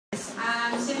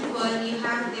Simple, you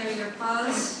have there your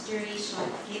pulse duration.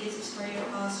 Okay, this is for your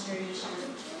pulse duration.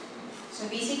 So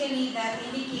basically, that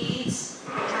indicates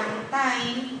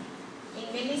time in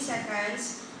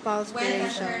milliseconds Pulse when the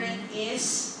duration. current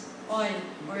is on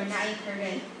or na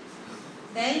current.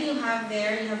 Then you have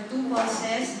there, you have two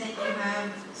pulses, then you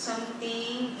have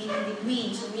something in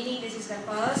between. So meaning this is the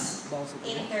pulse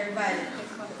interval.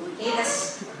 Okay,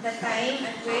 that's the time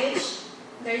at which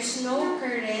there's no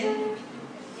current.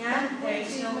 Yeah, there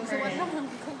is no current.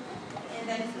 And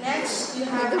then next, you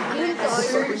have here the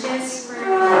surges per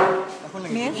minute.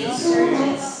 Okay,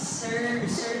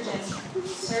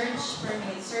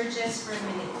 surges per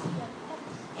minute.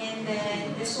 And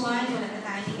then this one, wala na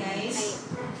tayo guys.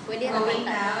 Going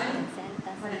down,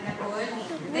 wala na po.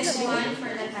 This one for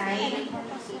the time.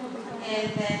 And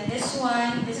then this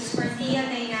one, this is for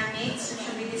dynamics, which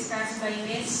will be discussed by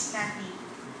Miss Kathy.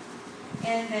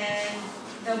 And then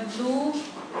the blue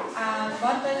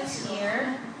buttons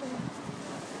here,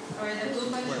 or the blue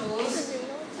controls,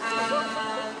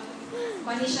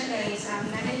 kani siya guys,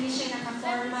 nagani siya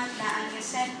naka-format daan nga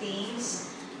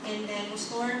settings, and then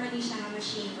store man siya nga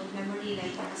machine of memory,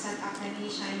 like naka-set up na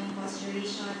siya yung pulse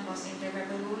duration, pulse interval,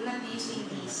 but we will not be using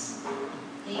these.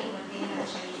 Okay, what kayo na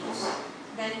siya use.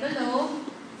 Then below,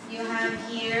 you have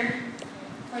here,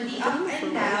 for the up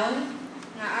and down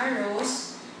na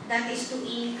arrows, that is to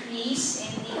increase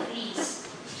and decrease.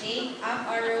 Okay, up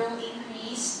arrow,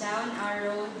 increase, down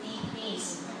arrow,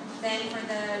 decrease. Then for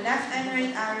the left and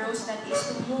right arrows, that is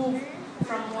to move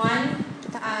from one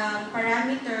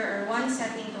parameter or one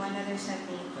setting to another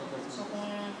setting. So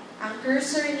kung ang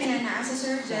cursor niya na sa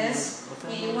surges,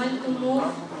 you want to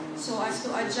move so as to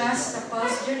adjust the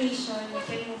pulse duration, you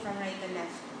can move from right to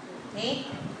left. Okay?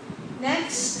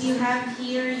 Next, you have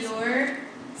here your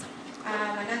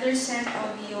another set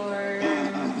of your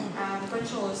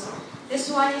controls. This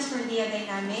one is for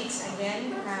dynamics,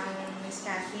 again, from Ms.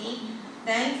 Kathy.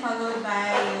 Then followed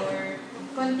by your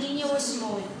continuous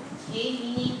mode. Okay,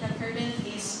 meaning the current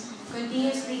is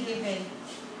continuously given,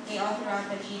 okay, all throughout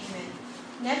the treatment.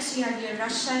 Next, you have your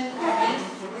Russian current.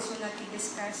 This will not be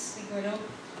discussed siguro.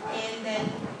 And then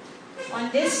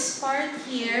on this part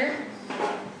here,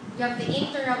 you have the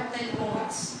interrupted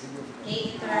modes.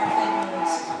 Okay, interrupted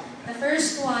modes. The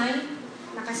first one,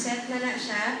 nakaset na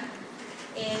siya.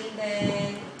 And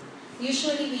then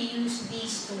usually we use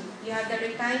these two. You have the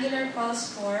rectangular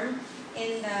pulse form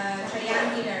and the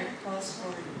triangular pulse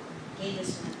form. Okay,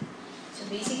 this one. So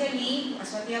basically,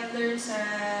 as what we have learned sa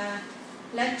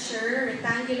lecture,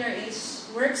 rectangular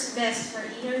works best for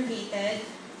innervated,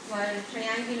 while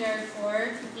triangular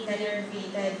for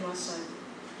denervated muscle.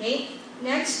 Okay?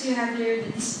 Next, you have here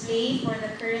the display for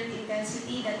the current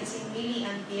intensity that is in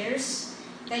milliamperes.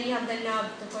 Then you have the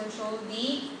knob to control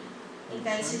the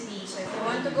intensity. So if you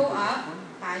want to go up,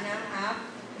 panang up.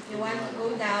 If you want to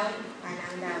go down,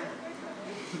 panang down.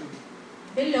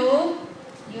 Below,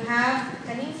 you have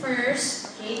kaning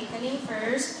first, okay, kaning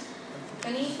first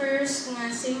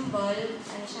nga symbol,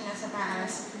 ano siya nasa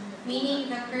taas, meaning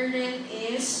the current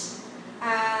is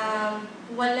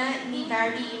wala ni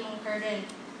vary imong current.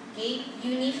 Okay?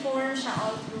 Uniform siya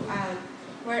all throughout.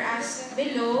 Whereas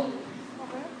below,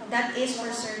 that is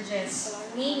for surges.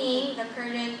 Meaning, the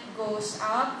current goes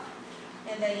up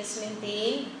and then is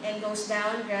maintained and goes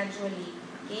down gradually.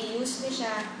 Okay, use niyo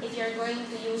siya if you're going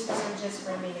to use the surges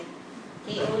per minute.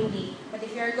 Okay, only. But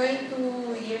if you're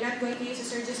not going to use the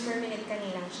surges per minute,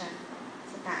 kanilang siya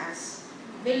sa taas.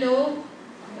 Below,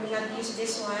 you will not use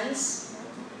these ones.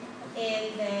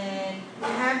 And then, we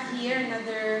have here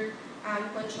another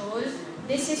control.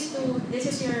 This is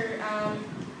your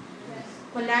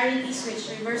polarity switch,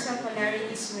 reversal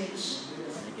polarity switch.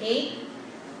 Okay?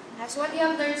 That's what you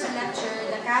have learned sa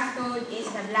lecture. The cathode is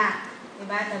the black.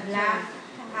 Diba? The black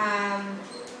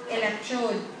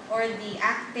electrode or the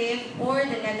active or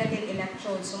the negative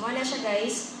electrode. So, muna siya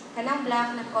guys. Kanang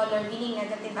black na color, meaning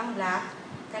negative ang black.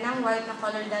 Kanang white na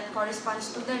color that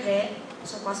corresponds to the red.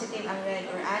 So, positive ang red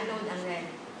or anode ang red.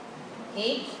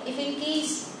 Okay? If in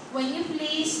case, when you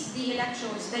place the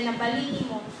electrodes, then nabalini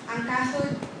mo, ang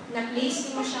cathode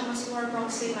na-place mo siya mas more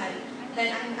proximal. Then,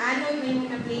 ang anode may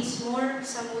mo na-place more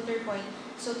sa motor point.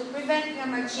 So, to prevent na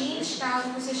mag-change ka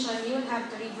ang position, you will have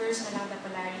to reverse na lang the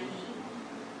polarity.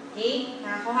 Okay?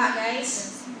 Nakakuha,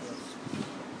 guys?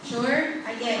 Sure?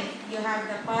 Again, you have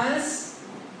the pulse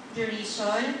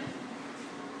duration,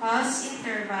 pulse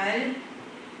interval,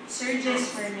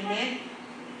 surges per minute.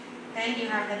 Then,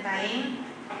 you have the time,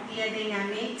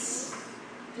 dynamics,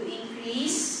 to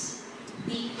increase,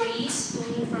 decrease, to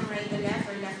move from right to left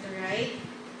or left to right.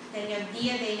 Then you have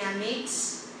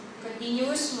dynamics,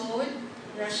 continuous mode,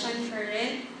 Russian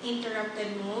current,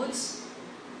 uninterrupted modes,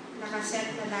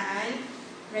 nakaset na daan,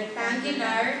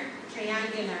 rectangular,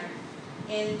 triangular.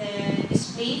 And then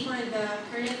display for the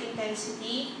current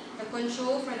intensity, the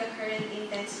control for the current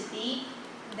intensity,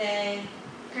 then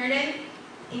current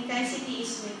intensity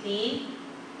is maintained,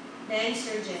 then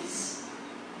surges,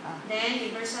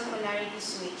 then reversal polarity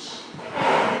switch.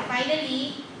 And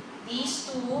finally,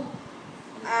 these two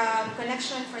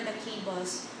connection for the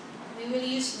cables. We will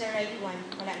use the right one.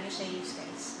 Wala nyo siya use,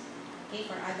 guys. Okay,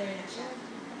 for other na siya.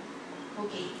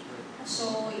 Okay.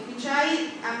 So, if you try,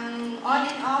 on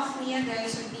and off niya,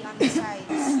 guys, would be on the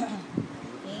sides.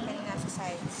 Okay, kanina sa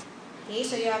sides. Okay,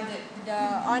 so you have the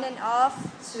on and off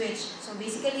switch. So,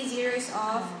 basically, 0 is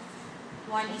off,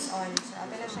 1 is on. So,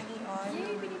 ato na siyang i-on.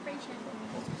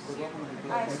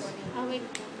 Ah, sorry. Wait.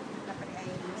 Dapat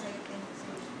i-on.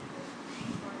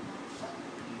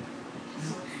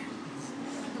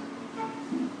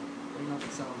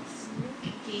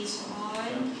 Okay, so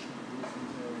on.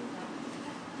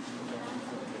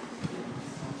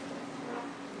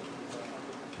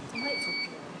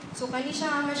 So, kani siya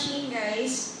ang machine,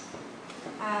 guys.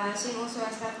 Same also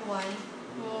as that one.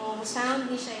 Mo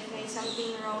sound ni siya if may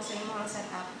something wrong sa imong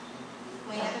setup.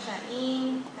 May ato siya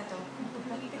in ato.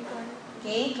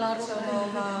 Okay? So,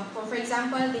 for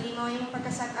example, dili mo yung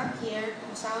pagka-setup here,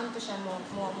 mo sound to siya mo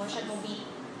siya mo beat.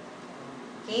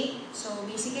 Okay? So,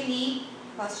 basically,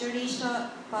 pulse duration,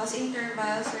 pulse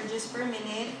interval, surges per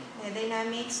minute,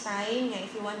 dynamics, time, if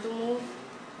you want to move,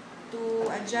 to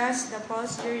adjust the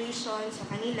pulse duration sa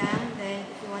kanilang, then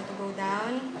if you want to go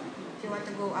down, if you want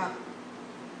to go up.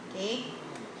 Okay?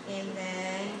 And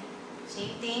then,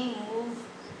 same thing, move,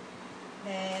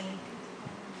 then,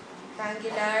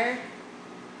 rectangular,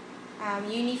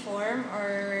 uniform,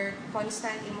 or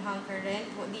constant imuhang current.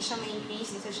 Di siya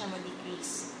ma-increase, dito siya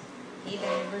ma-decrease. Okay,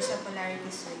 then reversal polarity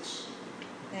switch.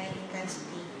 Then,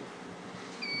 intensity.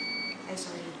 Ay,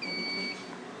 sorry, na-decrease.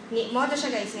 Mo to siya,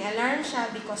 guys. Ni-alarm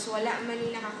siya because wala man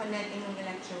yung nakakonect yung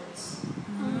electrodes.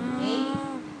 Okay?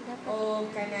 O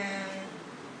kanang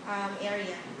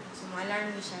area. So,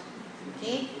 ma-alarm mo siya.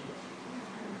 Okay?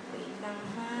 Wait lang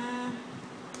ha.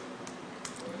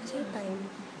 Same time.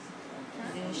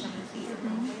 Hindi mo siya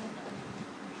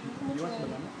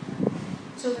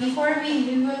So, before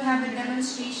we will have a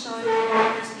demonstration of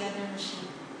the other machine.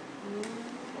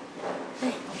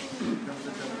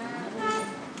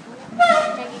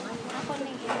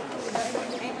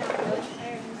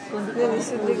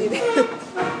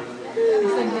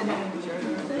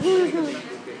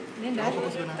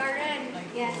 Karen,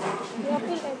 yes.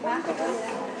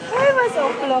 Ay, mas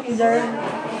o'clock, Jar.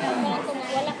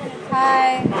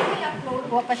 Hi.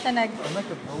 Huwag pa siya nag...